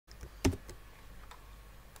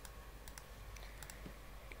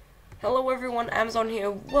Hello everyone, Amazon here.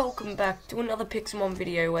 Welcome back to another Pixelmon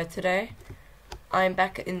video where today I'm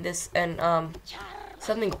back in this and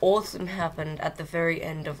something awesome happened at the very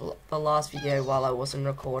end of the last video while I wasn't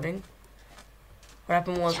recording. What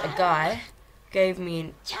happened was a guy gave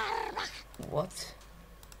me what?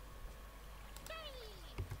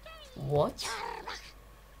 What?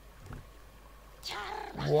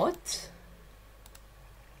 What?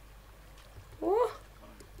 What?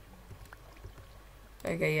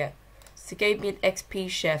 Okay, yeah. So he gave me an XP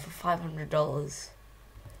share for $500,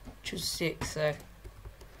 which was sick. So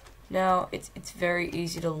now it's very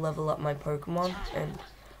easy to level up my Pokemon, and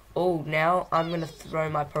oh, now I'm gonna throw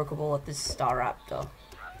my Pokeball at this Staraptor.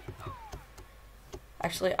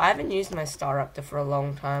 Actually, I haven't used my Staraptor for a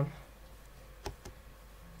long time.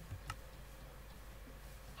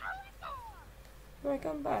 No,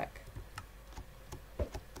 come back.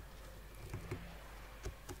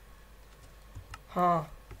 Huh.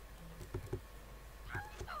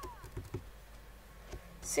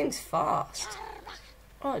 This thing's fast.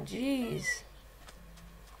 Oh, jeez.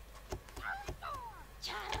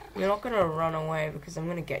 You're not gonna run away because I'm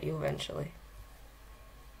gonna get you eventually.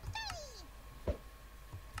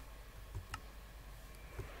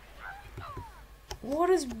 What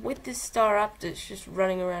is with this Staraptor? It's just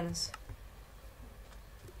running around.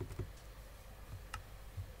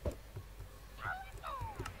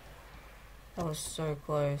 That was so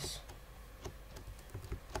close.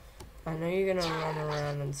 I know you're gonna run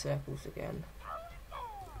around in circles again.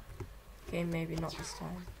 Okay, maybe not this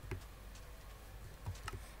time.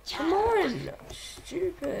 Come on!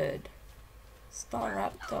 Stupid!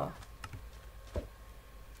 Staraptor.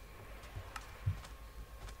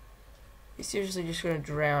 You're seriously just gonna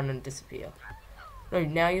drown and disappear. No,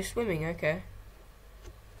 now you're swimming, okay.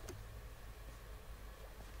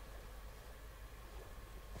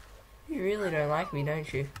 You really don't like me,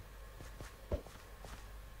 don't you?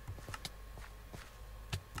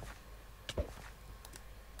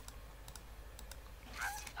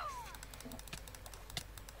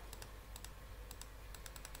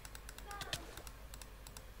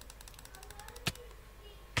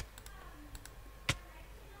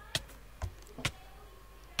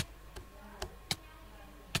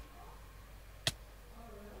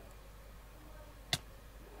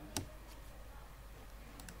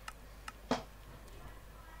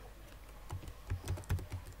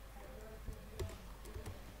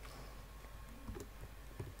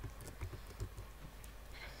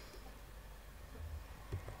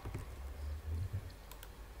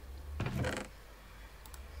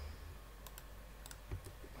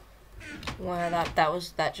 Wow,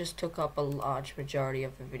 that just took up a large majority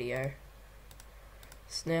of the video.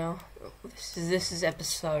 So now this is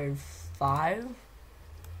episode 5.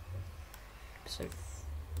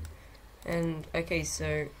 And okay,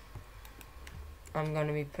 so I'm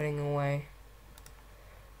gonna be putting away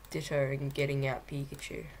Ditto and getting out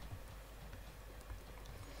Pikachu.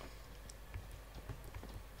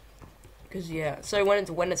 Cause yeah, so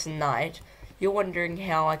when it's night, you're wondering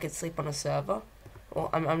how I could sleep on a server. Well,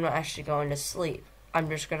 I'm not actually going to sleep. I'm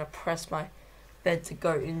just going to press my bed to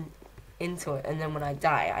go into it, and then when I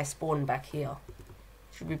die, I spawn back here.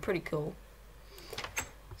 Should be pretty cool.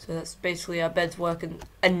 So that's basically our bed's working.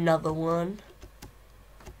 Another one.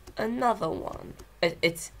 Another one.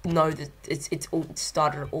 It's all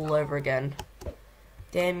started all over again.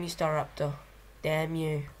 Damn you, Staraptor. Damn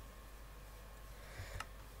you.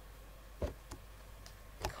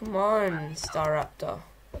 Come on, Staraptor.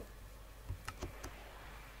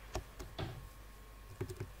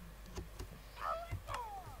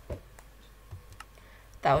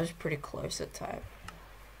 That was pretty close at time.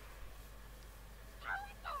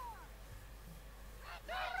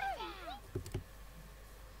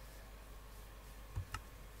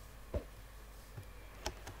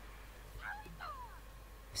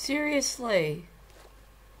 Seriously?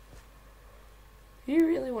 You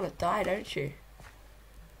really want to die, don't you?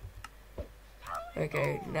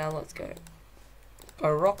 Okay, now let's go.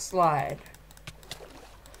 A rock slide.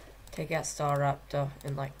 Take out Staraptor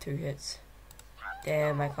in like 2 hits.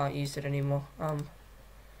 Damn, I can't use it anymore. Go,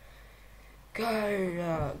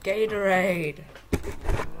 Gatorade.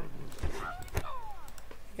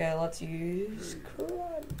 Okay, let's use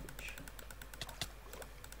Crunch.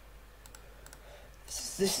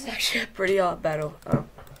 This is actually a pretty hard battle.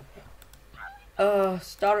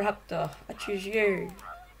 Staraptor, I choose you.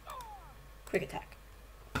 Quick attack.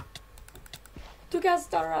 Took out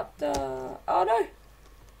Staraptor. Oh no.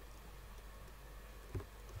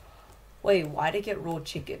 Wait, why'd I get raw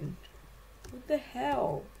chicken? What the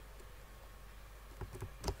hell?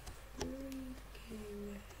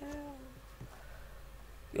 Freaking hell.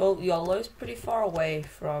 Your YOLO's pretty far away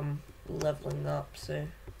from leveling up, so.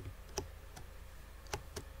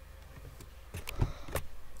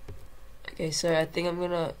 Okay, so I think I'm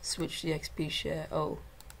gonna switch the XP share. Oh.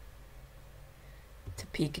 To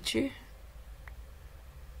Pikachu.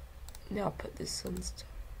 Now I'll put this on stuff.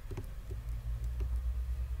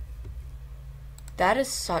 That is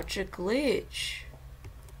such a glitch.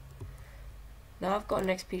 Now I've got an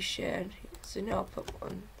XP share, so now I'll put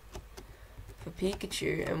one for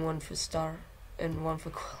Pikachu and one for Star and one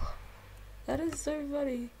for Quilla. That is so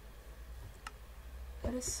funny.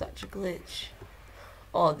 That is such a glitch.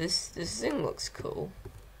 Oh, this thing looks cool.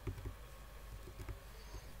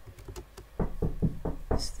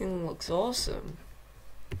 This thing looks awesome.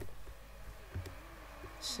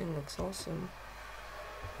 This thing looks awesome.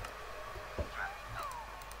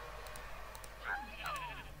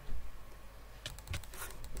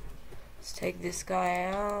 Let's take this guy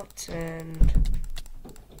out and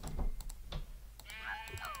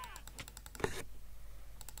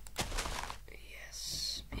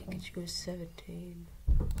yes, Pikachu is 17.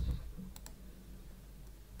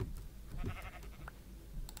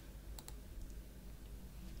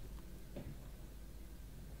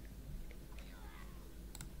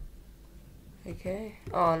 Okay.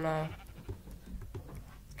 Oh no.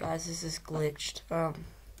 Guys, this is glitched. Let's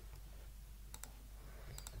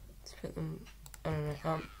put them, I don't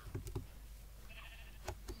know,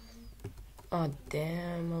 oh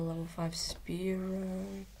damn, a level 5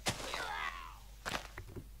 Spearow.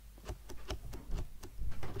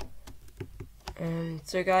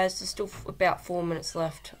 So guys, there's still about 4 minutes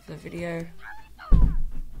left of the video.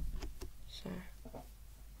 So.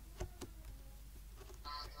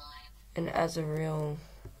 And as a real,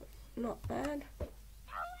 not bad.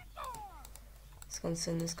 Just gonna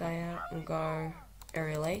send this guy out and go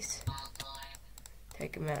Aerial Ace.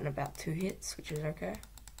 Take him out in about 2 hits, which is okay.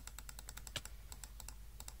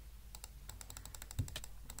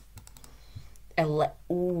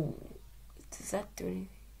 Ooh, does that do anything?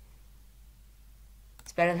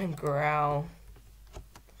 It's better than Growl.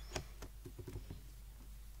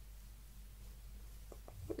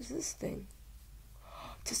 What is this thing?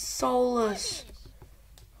 It's a Solus.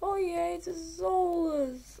 Oh yeah, it's a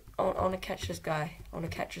Solus. I want to catch this guy. I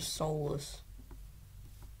want to catch a Solus.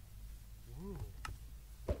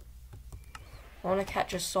 I want to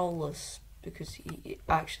catch a Solus because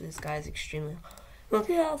actually this guy is extremely. Look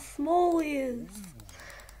at how small he is.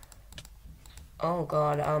 Oh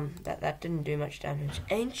god, that didn't do much damage.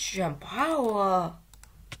 Ancient power.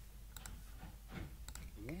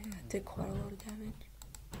 Okay, that did quite a lot of damage.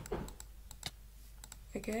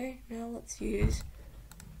 Okay, now let's use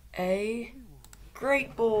a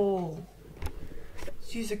Great Ball.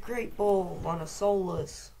 Let's use a Great Ball on a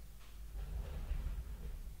Solus.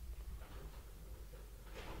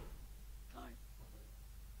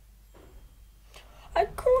 I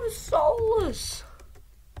caught a Solus.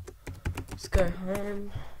 Let's go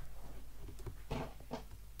home.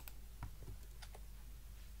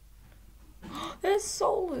 There's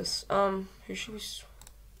Solus. Here should we?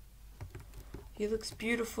 He looks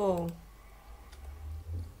beautiful.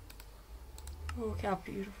 Oh, look how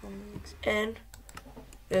beautiful he looks. And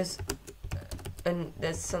there's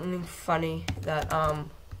something funny that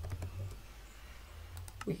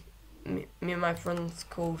me and my friends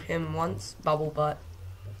called him once Bubble Butt.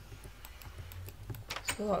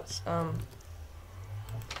 So let's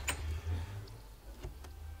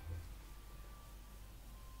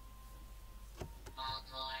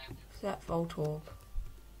what's that Voltorb?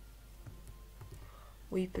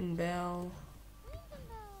 Weepinbell. I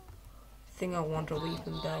think I want a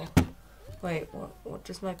Weepinbell. Wait, what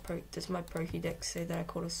does my Pokédex say that I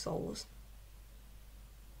caught a Solus?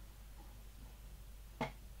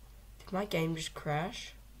 Did my game just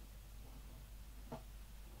crash?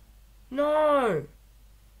 No!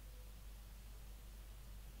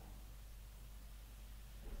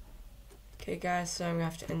 Okay guys, so I'm gonna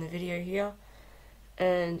have to end the video here.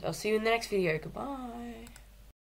 And I'll see you in the next video. Goodbye.